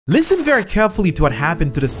Listen very carefully to what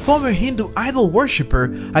happened to this former Hindu idol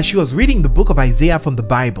worshipper as she was reading the book of Isaiah from the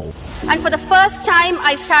Bible. And for the first time,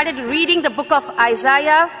 I started reading the book of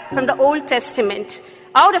Isaiah from the Old Testament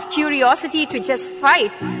out of curiosity to just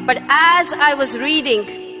fight. But as I was reading,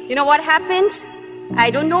 you know what happened?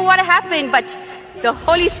 I don't know what happened, but the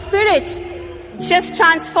Holy Spirit just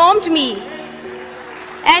transformed me.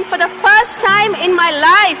 And for the first time in my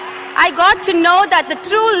life, I got to know that the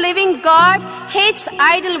true living God hates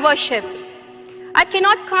idol worship. I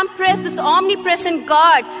cannot compress this omnipresent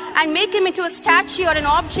God and make him into a statue or an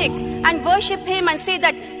object and worship him and say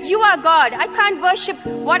that you are God. I can't worship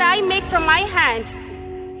what I make from my hand.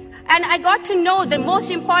 And I got to know the most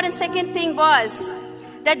important second thing was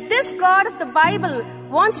that this God of the Bible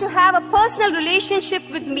wants to have a personal relationship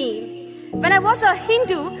with me. When I was a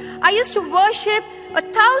Hindu, I used to worship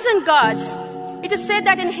 1,000 gods. It is said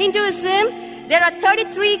that in Hinduism, there are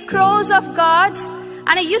 33 crores of gods, and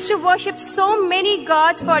I used to worship so many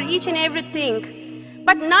gods for each and everything.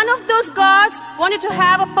 But none of those gods wanted to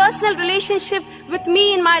have a personal relationship with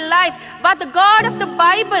me in my life. But the God of the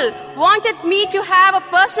Bible wanted me to have a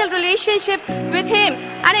personal relationship with him.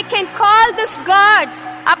 And I can call this God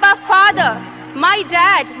Abba Father, my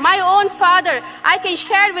dad, my own father. I can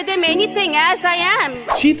share with him anything as I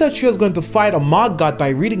am. She thought she was going to fight or mock God by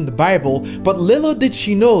reading the Bible, but little did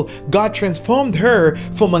she know God transformed her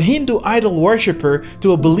from a Hindu idol worshipper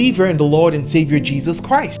to a believer in the Lord and Savior Jesus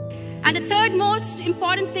Christ. And the third most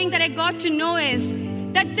important thing that I got to know is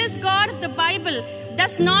that this God of the Bible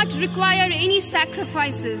does not require any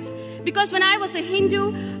sacrifices. Because when I was a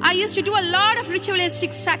Hindu, I used to do a lot of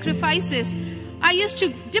ritualistic sacrifices. I used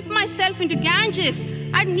to dip myself into Ganges.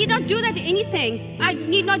 I need not do that anything. I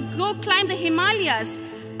need not go climb the Himalayas.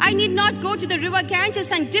 I need not go to the river Ganges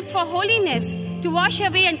and dip for holiness to wash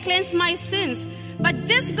away and cleanse my sins. But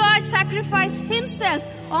this God sacrificed himself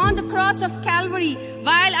on the cross of Calvary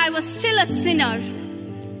while I was still a sinner.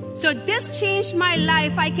 So this changed my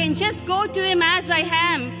life. I can just go to him as I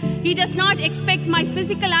am. He does not expect my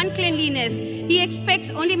physical uncleanliness. He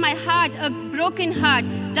expects only my heart, a broken heart.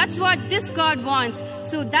 That's what this God wants.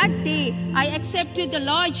 So that day, I accepted the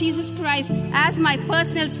Lord Jesus Christ as my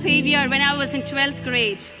personal Savior when I was in 12th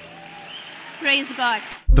grade. Praise God.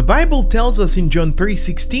 The Bible tells us in John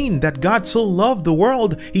 3:16 that God so loved the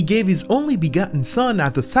world, he gave his only begotten Son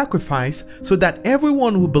as a sacrifice so that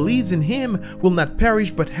everyone who believes in him will not perish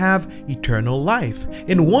but have eternal life.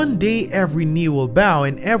 And one day every knee will bow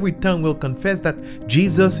and every tongue will confess that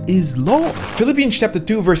Jesus is Lord. Philippians chapter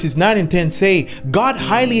 2 verses 9 and 10 say, God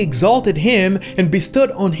highly exalted him and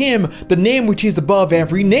bestowed on him the name which is above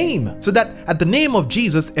every name, so that at the name of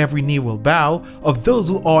Jesus every knee will bow, of those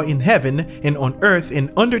who are in heaven and on earth and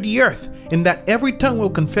under the earth, and that every tongue will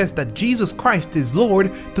confess that Jesus Christ is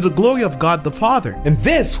Lord, to the glory of God the Father. And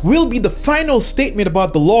this will be the final statement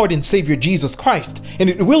about the Lord and Savior Jesus Christ,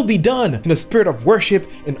 and it will be done in a spirit of worship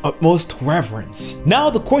and utmost reverence.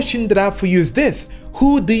 Now the question that I have for you is this: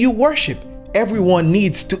 who do you worship? Everyone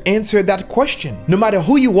needs to answer that question. No matter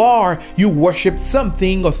who you are, you worship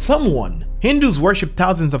something or someone. Hindus worship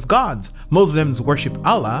thousands of gods, Muslims worship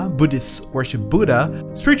Allah, Buddhists worship Buddha,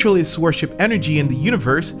 spiritualists worship energy in the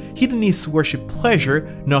universe, hedonists worship pleasure,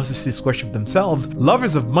 narcissists worship themselves,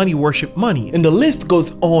 lovers of money worship money, and the list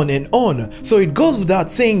goes on and on. So it goes without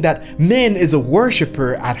saying that man is a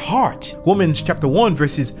worshipper at heart. Romans chapter 1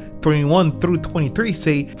 verses 21 through 23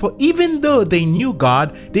 say, for even though they knew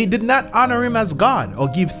God, they did not honor him as God or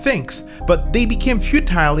give thanks, but they became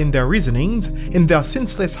futile in their reasonings, and their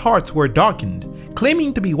senseless hearts were darkened.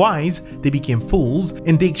 Claiming to be wise, they became fools,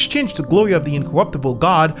 and they exchanged the glory of the incorruptible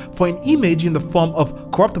God for an image in the form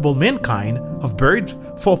of corruptible mankind, of birds,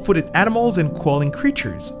 four-footed animals, and crawling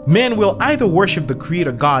creatures. Man will either worship the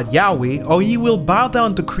creator God Yahweh, or he will bow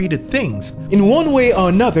down to created things. In one way or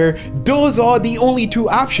another, those are the only two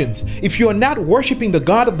options. If you are not worshiping the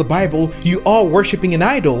God of the Bible, you are worshiping an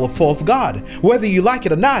idol, a false god. Whether you like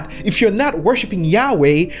it or not, if you're not worshiping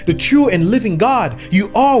Yahweh, the true and living God,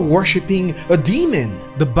 you are worshiping a demon.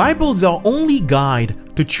 The Bible is our only guide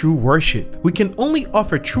to true worship. We can only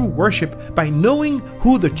offer true worship by knowing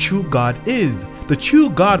who the true God is. The true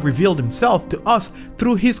God revealed himself to us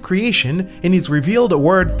through his creation and his revealed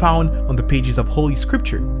word found on the pages of Holy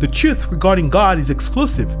Scripture. The truth regarding God is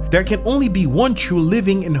exclusive. There can only be one true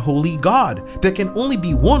living and holy God. There can only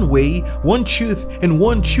be one way, one truth, and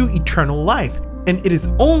one true eternal life. and it is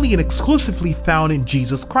only and exclusively found in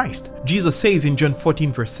Jesus Christ. Jesus says in John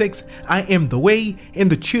 14 verse 6, "I am the way and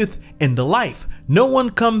the truth and the life. No one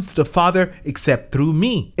comes to the Father except through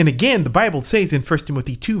me." And again, the Bible says in 1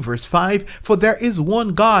 Timothy 2 verse 5, "For there is one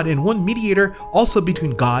God and one mediator also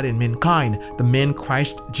between God and mankind, the man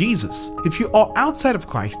Christ Jesus." If you are outside of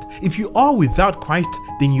Christ, if you are without Christ,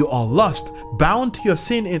 then you are lost, bound to your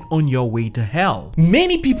sin and on your way to hell.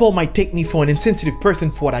 Many people might take me for an insensitive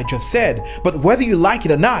person for what I just said, but whether you like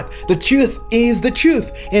it or not, the truth is the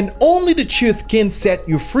truth, and only the truth can set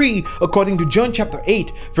you free, according to John chapter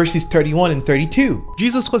 8 verses 31 and 32.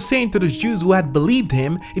 Jesus was saying to the Jews who had believed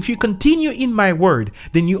him, "If you continue in my word,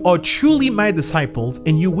 then you are truly my disciples,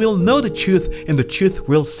 and you will know the truth, and the truth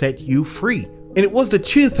will set you free." And it was the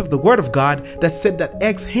truth of the word of God that set that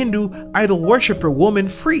ex-Hindu idol worshiper woman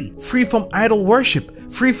free from idol worship,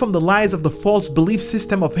 free from the lies of the false belief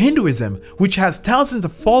system of Hinduism, which has thousands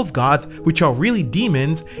of false gods which are really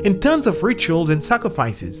demons, and tons of rituals and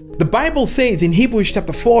sacrifices. The Bible says in Hebrews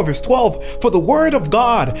chapter 4 verse 12, "For the word of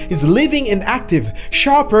God is living and active,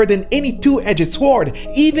 sharper than any two-edged sword,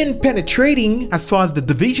 even penetrating as far as the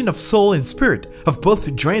division of soul and spirit, of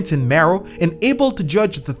both joints and marrow, and able to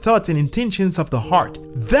judge the thoughts and intentions of the heart."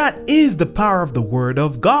 That is the power of the word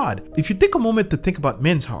of God. If you take a moment to think about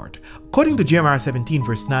men's heart, according to Jeremiah 17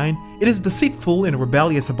 verse 9, "It is deceitful and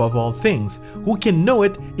rebellious above all things. Who can know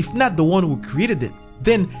it, if not the one who created it?"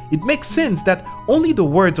 Then it makes sense that only the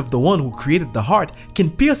words of the one who created the heart can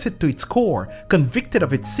pierce it to its core, convict it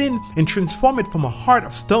of its sin, and transform it from a heart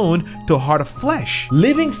of stone to a heart of flesh,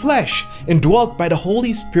 living flesh, indwelt by the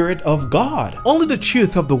Holy Spirit of God. Only the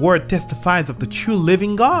truth of the word testifies of the true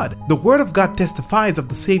living God. The word of God testifies of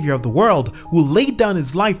the Savior of the world, who laid down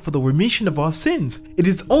his life for the remission of our sins. It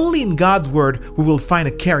is only in God's word we will find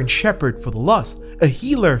a caring shepherd for the lost, a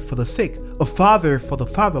healer for the sick, a father for the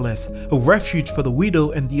fatherless, a refuge for the widow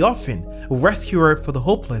and the orphan, a rescuer for the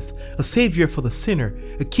hopeless, a savior for the sinner,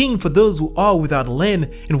 a king for those who are without a land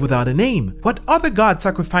and without a name. What other God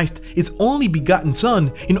sacrificed his only begotten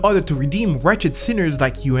Son in order to redeem wretched sinners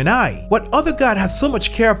like you and I? What other God has so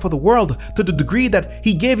much care for the world to the degree that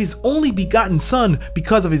he gave his only begotten Son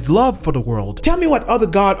because of his love for the world? Tell me what other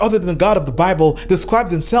God other than the God of the Bible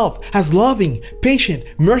describes himself as loving, patient,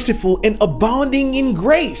 merciful, and abounding in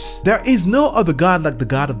grace. There is no other God like the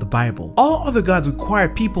God of the Bible. All other gods require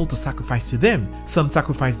people to sacrifice to them. Some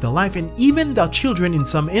sacrifice their life and even their children in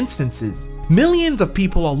some instances. Millions of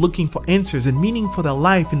people are looking for answers and meaning for their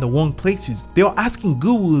life in the wrong places. They are asking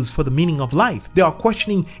gurus for the meaning of life. They are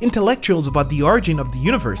questioning intellectuals about the origin of the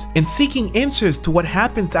universe and seeking answers to what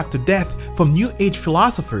happens after death from New Age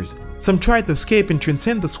philosophers. Some try to escape and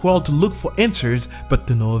transcend this world to look for answers, but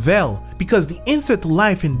to no avail, because the answer to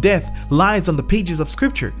life and death lies on the pages of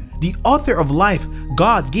Scripture. The author of life,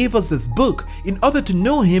 God, gave us this book in order to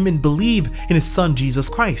know him and believe in his Son Jesus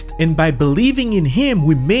Christ. And by believing in him,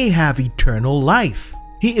 we may have eternal life.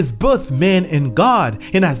 He is both man and God,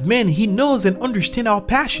 and as man, he knows and understands our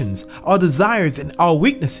passions, our desires, and our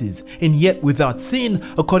weaknesses, and yet without sin,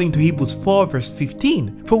 according to Hebrews 4 verse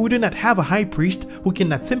 15. For we do not have a high priest who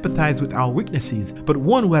cannot sympathize with our weaknesses, but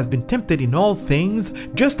one who has been tempted in all things,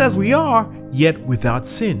 just as we are, yet without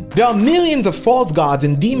sin. There are millions of false gods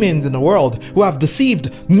and demons in the world who have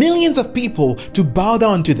deceived millions of people to bow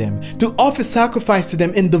down to them, to offer sacrifice to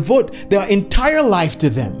them, and devote their entire life to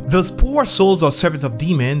them. Those poor souls are servants of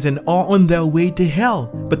demons and are on their way to hell.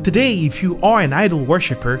 But today, if you are an idol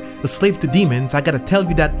worshiper, a slave to demons, I gotta tell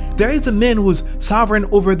you that there is a man who is sovereign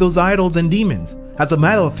over those idols and demons. As a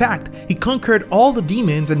matter of fact, he conquered all the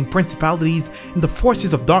demons and principalities and the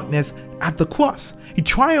forces of darkness at the cross. He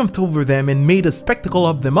triumphed over them and made a spectacle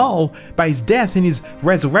of them all by his death and his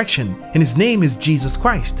resurrection, and his name is Jesus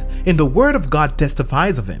Christ, and the word of God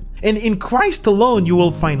testifies of him. And in Christ alone you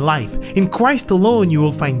will find life. In Christ alone you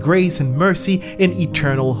will find grace and mercy and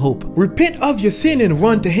eternal hope. Repent of your sin and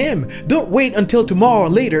run to him. Don't wait until tomorrow or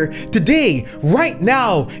later. Today, right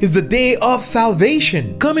now, is the day of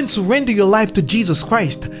salvation. Come and surrender your life to Jesus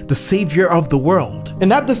Christ, the Savior of the world.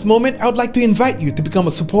 And at this moment, I would like to invite you to become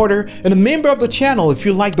a supporter and a member of the channel if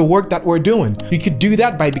you like the work that we're doing. You could do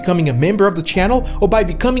that by becoming a member of the channel or by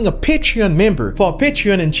becoming a Patreon member. For our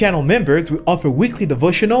Patreon and channel members, we offer weekly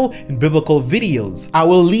devotional and biblical videos. I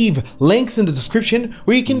will leave links in the description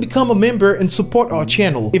where you can become a member and support our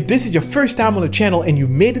channel. If this is your first time on the channel and you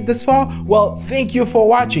made it this far, well, thank you for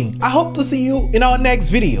watching. I hope to see you in our next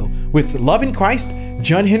video. With love in Christ,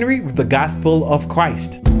 John Henry with the Gospel of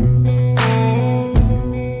Christ.